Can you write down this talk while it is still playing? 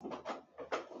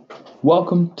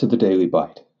Welcome to the Daily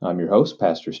Bite. I'm your host,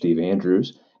 Pastor Steve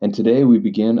Andrews, and today we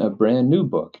begin a brand new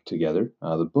book together,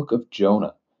 the book of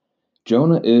Jonah.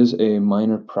 Jonah is a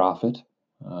minor prophet,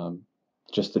 um,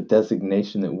 just a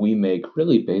designation that we make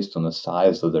really based on the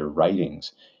size of their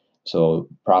writings. So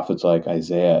prophets like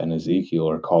Isaiah and Ezekiel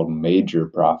are called major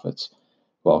prophets,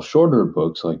 while shorter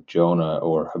books like Jonah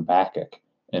or Habakkuk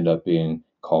end up being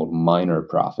called minor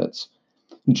prophets.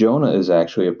 Jonah is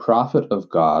actually a prophet of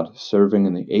God serving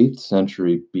in the 8th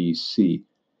century BC.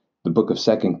 The book of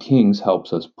 2 Kings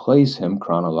helps us place him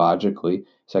chronologically.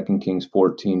 2 Kings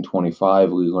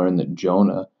 14:25, we learn that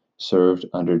Jonah served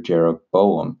under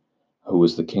Jeroboam, who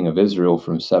was the king of Israel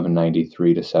from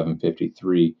 793 to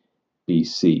 753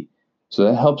 BC. So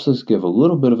that helps us give a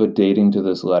little bit of a dating to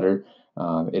this letter.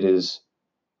 It is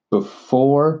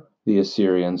before the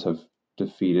Assyrians have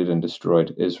defeated and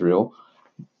destroyed Israel.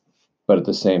 But at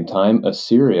the same time,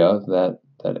 Assyria, that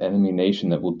enemy nation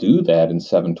that will do that in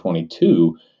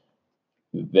 722,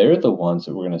 they're the ones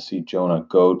that we're going to see Jonah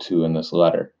go to in this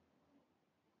letter.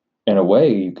 In a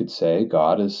way, you could say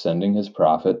God is sending his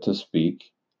prophet to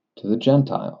speak to the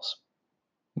Gentiles.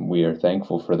 We are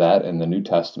thankful for that in the New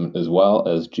Testament, as well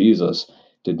as Jesus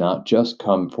did not just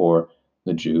come for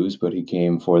the Jews, but he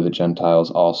came for the Gentiles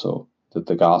also, that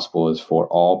the gospel is for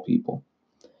all people.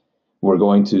 We're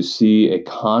going to see a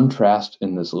contrast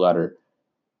in this letter,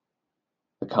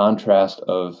 the contrast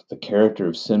of the character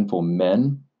of sinful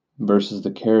men versus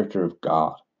the character of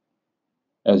God.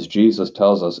 As Jesus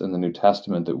tells us in the New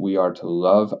Testament that we are to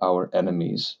love our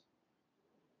enemies,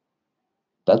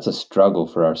 that's a struggle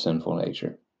for our sinful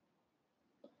nature.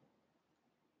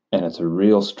 And it's a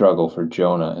real struggle for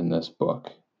Jonah in this book.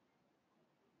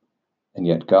 And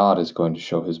yet God is going to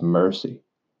show his mercy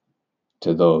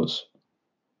to those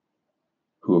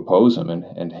who oppose him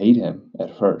and hate him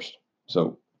at first.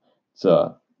 So it's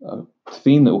a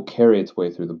theme that will carry its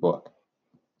way through the book.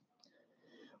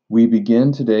 We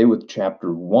begin today with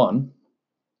chapter 1.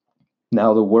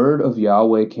 Now the word of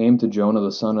Yahweh came to Jonah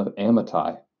the son of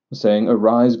Amittai, saying,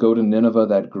 Arise, go to Nineveh,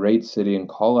 that great city, and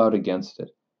call out against it,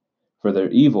 for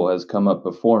their evil has come up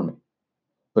before me.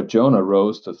 But Jonah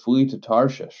rose to flee to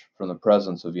Tarshish from the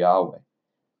presence of Yahweh.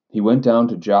 He went down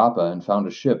to Joppa and found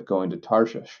a ship going to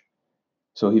Tarshish.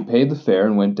 So he paid the fare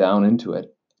and went down into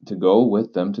it, to go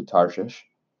with them to Tarshish,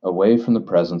 away from the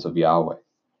presence of Yahweh.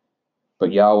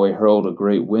 But Yahweh hurled a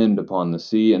great wind upon the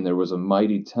sea, and there was a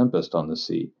mighty tempest on the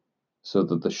sea, so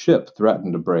that the ship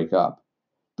threatened to break up.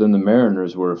 Then the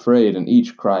mariners were afraid, and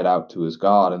each cried out to his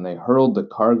God, and they hurled the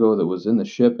cargo that was in the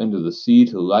ship into the sea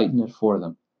to lighten it for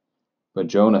them. But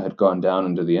Jonah had gone down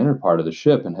into the inner part of the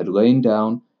ship, and had lain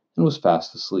down, and was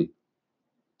fast asleep.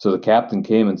 So the captain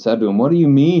came and said to him, What do you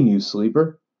mean, you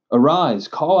sleeper? Arise,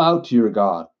 call out to your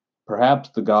God. Perhaps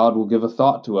the God will give a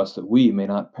thought to us that we may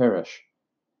not perish.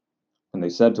 And they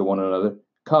said to one another,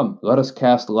 Come, let us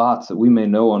cast lots, that we may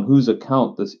know on whose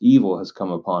account this evil has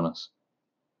come upon us.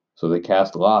 So they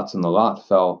cast lots, and the lot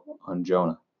fell on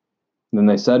Jonah. Then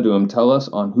they said to him, Tell us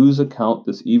on whose account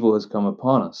this evil has come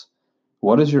upon us.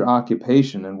 What is your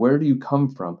occupation, and where do you come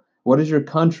from? What is your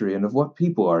country, and of what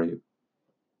people are you?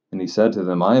 And he said to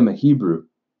them, I am a Hebrew,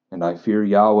 and I fear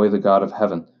Yahweh the God of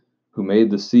heaven, who made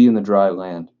the sea and the dry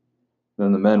land.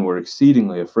 Then the men were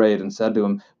exceedingly afraid, and said to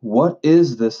him, What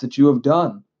is this that you have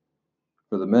done?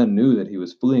 For the men knew that he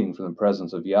was fleeing from the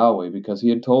presence of Yahweh, because he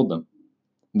had told them.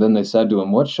 Then they said to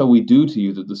him, What shall we do to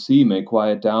you that the sea may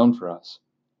quiet down for us?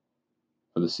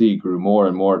 For the sea grew more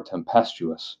and more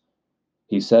tempestuous.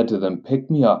 He said to them, Pick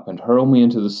me up and hurl me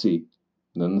into the sea.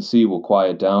 Then the sea will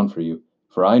quiet down for you,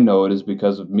 for I know it is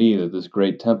because of me that this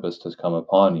great tempest has come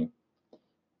upon you.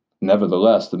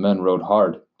 Nevertheless, the men rowed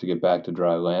hard to get back to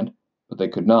dry land, but they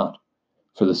could not,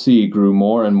 for the sea grew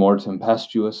more and more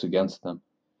tempestuous against them.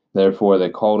 Therefore they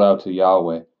called out to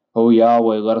Yahweh, O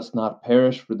Yahweh, let us not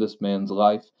perish for this man's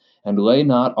life, and lay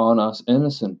not on us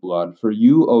innocent blood, for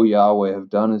you, O Yahweh, have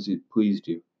done as it pleased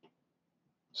you.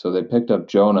 So they picked up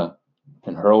Jonah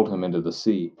and hurled him into the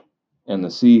sea, and the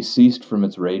sea ceased from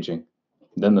its raging.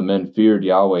 Then the men feared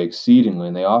Yahweh exceedingly,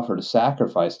 and they offered a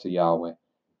sacrifice to Yahweh,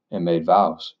 and made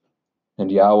vows.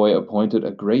 And Yahweh appointed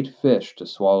a great fish to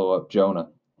swallow up Jonah,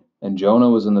 and Jonah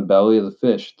was in the belly of the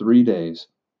fish 3 days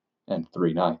and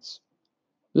 3 nights.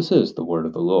 This is the word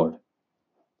of the Lord.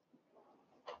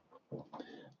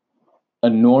 A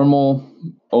normal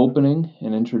opening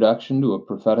and introduction to a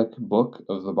prophetic book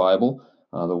of the Bible.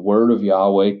 The word of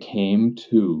Yahweh came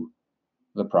to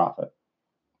the prophet.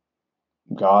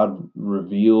 God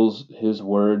reveals his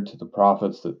word to the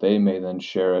prophets that they may then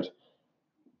share it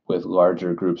with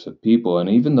larger groups of people. And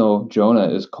even though Jonah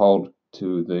is called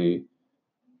to the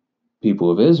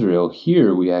people of Israel.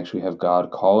 Here we actually have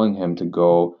God calling him to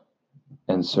go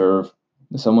and serve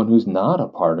someone who's not a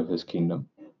part of his kingdom.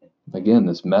 Again,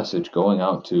 this message going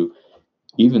out to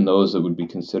even those that would be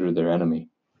considered their enemy.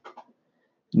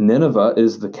 Nineveh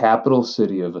is the capital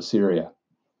city of Assyria.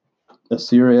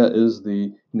 Assyria is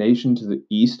the nation to the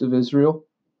east of Israel.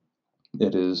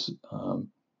 It is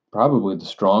probably the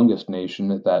strongest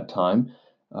nation at that time,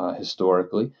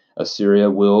 historically. Assyria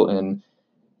will, in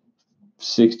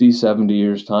 60, 70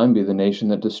 years' time, be the nation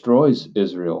that destroys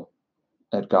Israel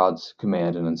at God's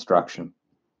command and instruction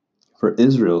for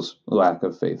Israel's lack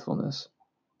of faithfulness.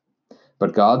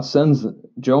 But God sends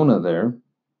Jonah there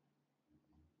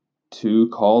to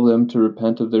call them to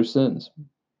repent of their sins,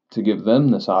 to give them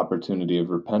this opportunity of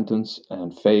repentance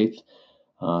and faith,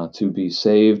 to be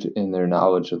saved in their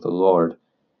knowledge of the Lord.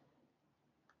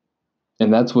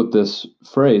 And that's what this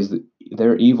phrase,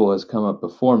 their evil has come up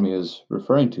before me, is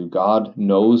referring to. God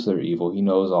knows their evil. He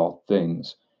knows all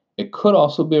things. It could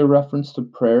also be a reference to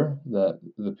prayer, that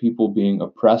the people being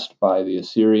oppressed by the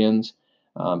Assyrians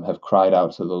have cried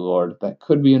out to the Lord. That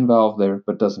could be involved there,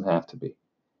 but doesn't have to be.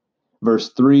 Verse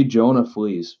 3, Jonah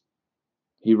flees.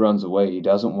 He runs away. He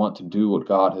doesn't want to do what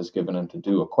God has given him to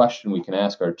do. A question we can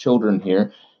ask our children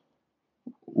here: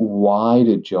 why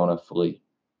did Jonah flee?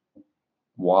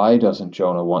 Why doesn't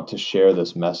Jonah want to share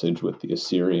this message with the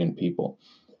Assyrian people?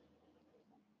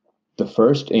 The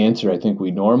first answer I think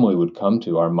we normally would come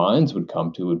to, our minds would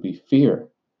come to, would be fear.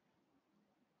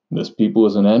 This people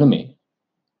is an enemy.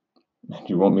 And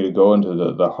you want me to go into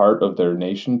the heart of their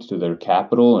nation, to their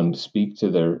capital, and speak to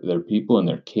their people and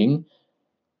their king?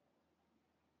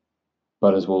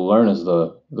 But as we'll learn as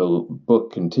the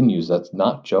book continues, that's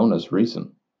not Jonah's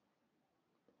reason.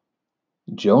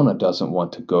 Jonah doesn't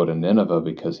want to go to Nineveh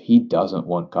because he doesn't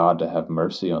want God to have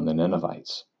mercy on the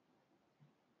Ninevites.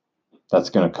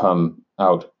 That's going to come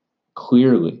out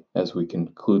clearly as we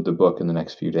conclude the book in the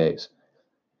next few days.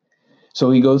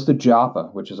 So he goes to Joppa,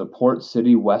 which is a port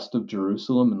city west of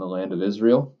Jerusalem in the land of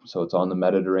Israel. So it's on the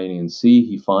Mediterranean Sea.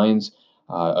 He finds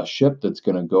a ship that's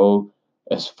going to go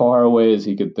as far away as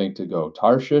he could think to go.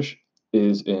 Tarshish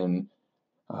is in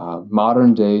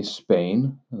modern day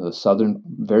Spain, the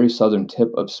very southern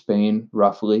tip of Spain,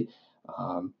 roughly,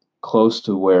 close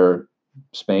to where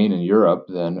Spain and Europe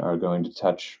then are going to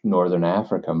touch northern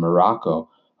Africa. Morocco,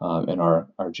 in our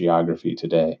geography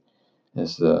today,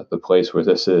 is the place where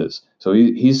this is. So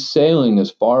he's sailing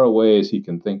as far away as he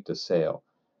can think to sail,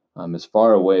 as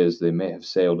far away as they may have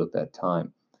sailed at that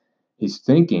time. He's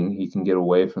thinking he can get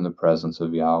away from the presence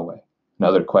of Yahweh.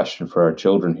 Another question for our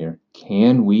children here: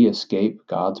 can we escape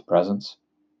God's presence?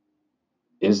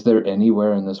 Is there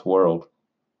anywhere in this world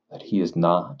that he is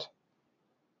not?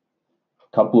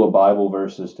 A couple of Bible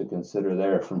verses to consider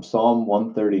there. From Psalm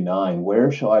 139,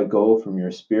 where shall I go from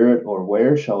your spirit, or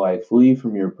where shall I flee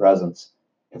from your presence?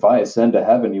 If I ascend to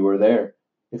heaven, you are there.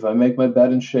 If I make my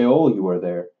bed in Sheol, you are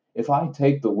there. If I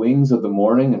take the wings of the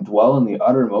morning and dwell in the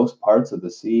uttermost parts of the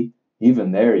sea,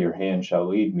 even there your hand shall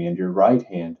lead me, and your right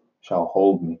hand shall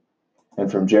hold me.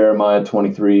 And from Jeremiah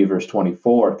 23, verse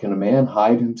 24, can a man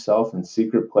hide himself in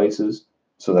secret places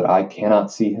so that I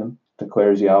cannot see him,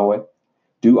 declares Yahweh?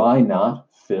 Do I not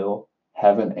fill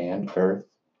heaven and earth,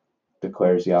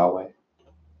 declares Yahweh?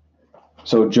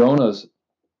 So Jonah's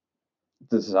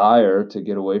desire to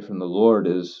get away from the Lord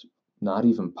is not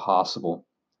even possible.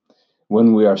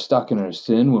 When we are stuck in our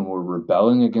sin, when we're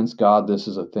rebelling against God, this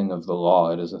is a thing of the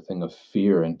law. It is a thing of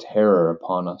fear and terror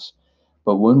upon us.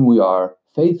 But when we are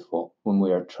faithful, when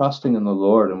we are trusting in the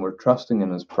Lord and we're trusting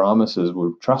in his promises,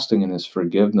 we're trusting in his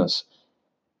forgiveness,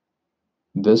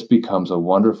 this becomes a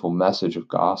wonderful message of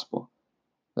gospel,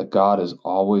 that God is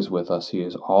always with us. He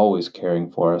is always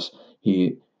caring for us.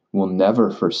 He will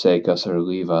never forsake us or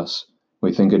leave us.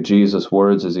 We think of Jesus'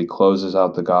 words as he closes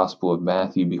out the Gospel of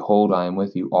Matthew: behold, I am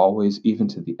with you always, even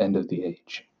to the end of the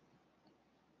age.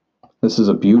 This is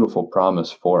a beautiful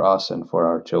promise for us and for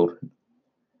our children.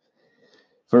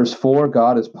 Verse 4,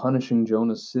 God is punishing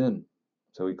Jonah's sin.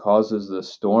 So he causes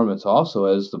this storm. It's also,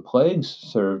 as the plagues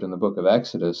served in the book of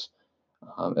Exodus,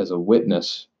 as a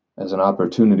witness, as an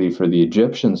opportunity for the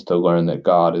Egyptians to learn that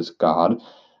God is God.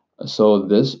 So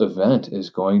this event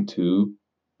is going to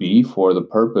be for the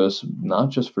purpose, not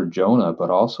just for Jonah,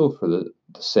 but also for the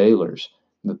sailors,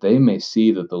 that they may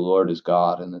see that the Lord is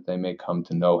God and that they may come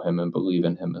to know him and believe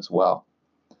in him as well,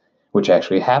 which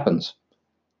actually happens.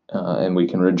 And we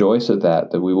can rejoice at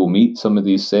that we will meet some of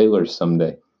these sailors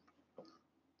someday.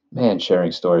 Man,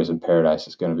 sharing stories in paradise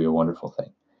is going to be a wonderful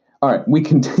thing. All right, we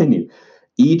continue.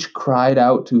 Each cried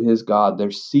out to his God.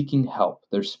 They're seeking help.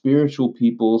 They're spiritual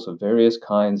peoples of various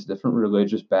kinds, different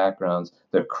religious backgrounds.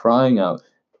 They're crying out.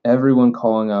 Everyone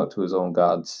calling out to his own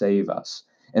God, save us.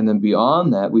 And then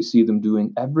beyond that, we see them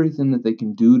doing everything that they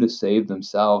can do to save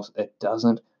themselves. It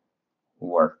doesn't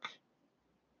work.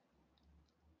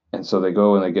 And so they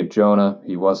go and they get Jonah.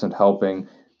 He wasn't helping.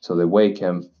 So they wake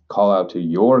him, call out to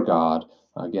your God.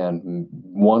 Again,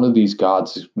 one of these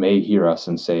gods may hear us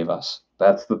and save us.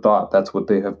 That's the thought. That's what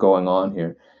they have going on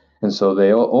here. And so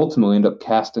they ultimately end up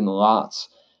casting lots.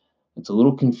 It's a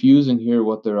little confusing here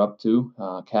what they're up to.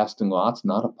 Casting lots,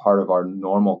 not a part of our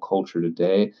normal culture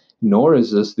today, nor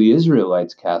is this the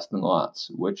Israelites casting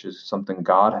lots, which is something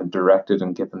God had directed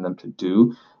and given them to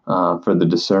do for the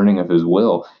discerning of his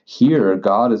will. Here,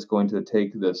 God is going to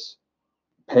take this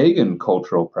pagan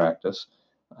cultural practice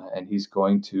and he's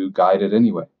going to guide it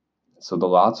anyway. So the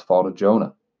lots fall to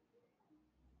Jonah.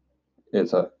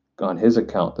 It's on his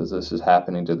account that this is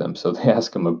happening to them. So they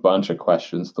ask him a bunch of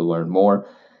questions to learn more.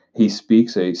 He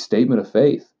speaks a statement of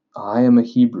faith. I am a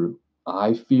Hebrew.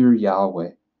 I fear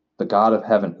Yahweh, the God of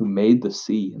heaven, who made the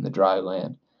sea and the dry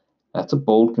land. That's a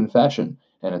bold confession,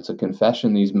 and it's a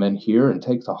confession these men hear and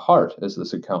take to heart as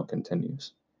this account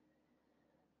continues.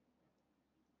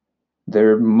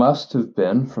 There must have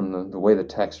been, from the way the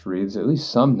text reads, at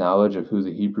least some knowledge of who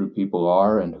the Hebrew people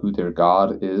are and who their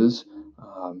God is.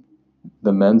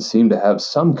 The men seem to have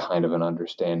some kind of an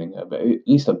understanding of at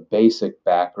least a basic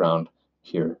background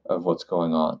here of what's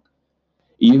going on.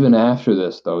 Even after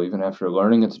this, though, even after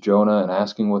learning it's Jonah and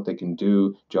asking what they can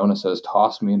do, Jonah says,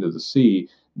 toss me into the sea.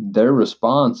 Their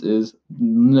response is,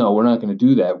 no, we're not going to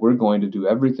do that. We're going to do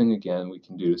everything again we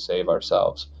can do to save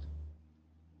ourselves.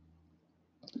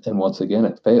 And once again,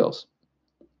 it fails.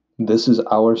 This is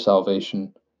our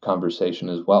salvation conversation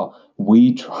as well.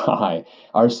 We try,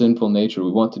 our sinful nature,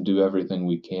 we want to do everything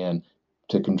we can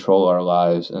to control our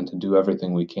lives and to do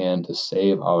everything we can to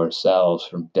save ourselves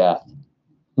from death.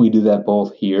 We do that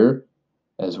both here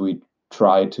as we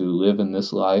try to live in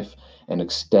this life and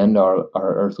extend our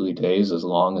earthly days as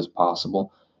long as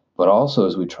possible, but also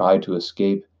as we try to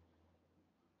escape,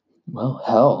 well,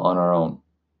 hell on our own.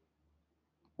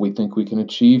 We think we can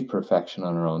achieve perfection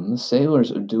on our own. And the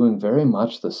sailors are doing very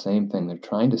much the same thing. They're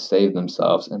trying to save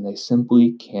themselves, and they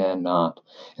simply cannot.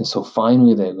 And so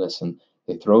finally they listen.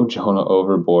 They throw Jonah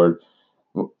overboard.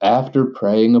 After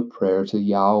praying a prayer to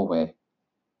Yahweh,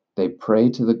 they pray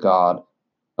to the God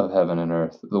of heaven and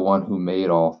earth, the one who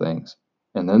made all things.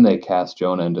 And then they cast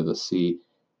Jonah into the sea,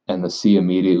 and the sea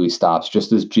immediately stops.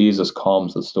 Just as Jesus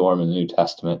calms the storm in the New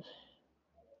Testament,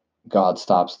 God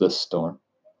stops this storm.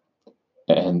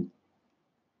 And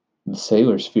the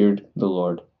sailors feared the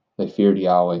Lord. They feared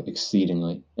Yahweh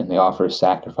exceedingly, and they offer a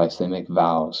sacrifice. They make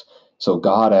vows. So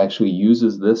God actually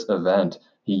uses this event.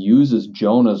 He uses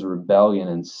Jonah's rebellion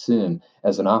and sin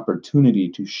as an opportunity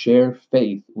to share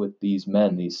faith with these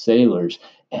men, these sailors,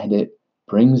 and it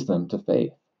brings them to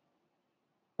faith.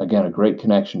 Again, a great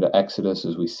connection to Exodus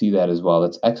as we see that as well.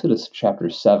 That's Exodus chapter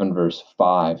 7, verse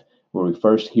 5, where we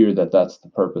first hear that that's the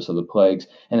purpose of the plagues.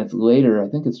 And it's later, I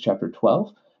think it's chapter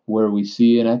 12, where we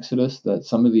see in Exodus that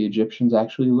some of the Egyptians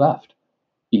actually left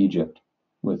Egypt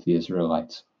with the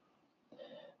Israelites.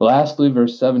 Lastly,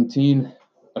 verse 17,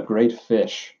 a great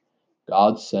fish.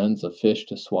 God sends a fish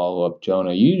to swallow up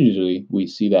Jonah. Usually we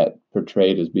see that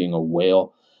portrayed as being a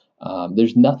whale.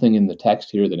 There's nothing in the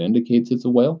text here that indicates it's a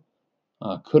whale.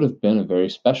 Could have been a very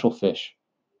special fish.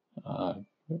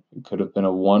 It could have been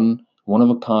a one of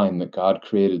a kind that God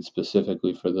created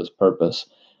specifically for this purpose.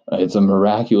 It's a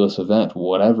miraculous event,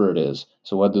 whatever it is.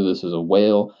 So whether this is a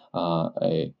whale,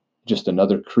 just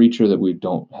another creature that we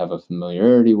don't have a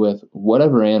familiarity with,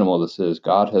 whatever animal this is,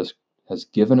 God has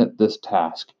given it this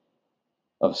task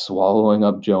of swallowing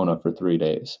up Jonah for 3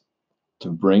 days to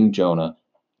bring Jonah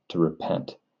to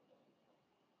repent.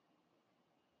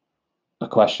 A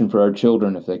question for our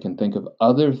children, if they can think of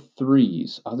other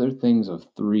things of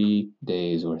 3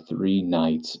 days or 3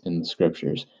 nights in the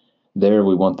scriptures. There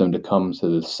we want them to come to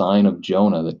the sign of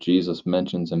Jonah that Jesus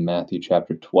mentions in Matthew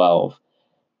chapter 12,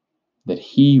 that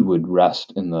he would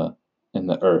rest in the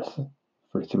earth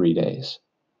for 3 days.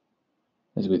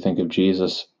 As we think of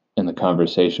Jesus in the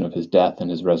conversation of his death and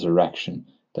his resurrection,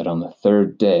 that on the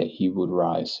 3rd day he would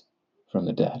rise from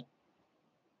the dead.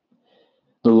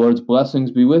 The Lord's blessings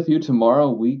be with you.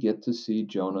 Tomorrow we get to see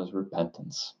Jonah's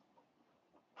repentance.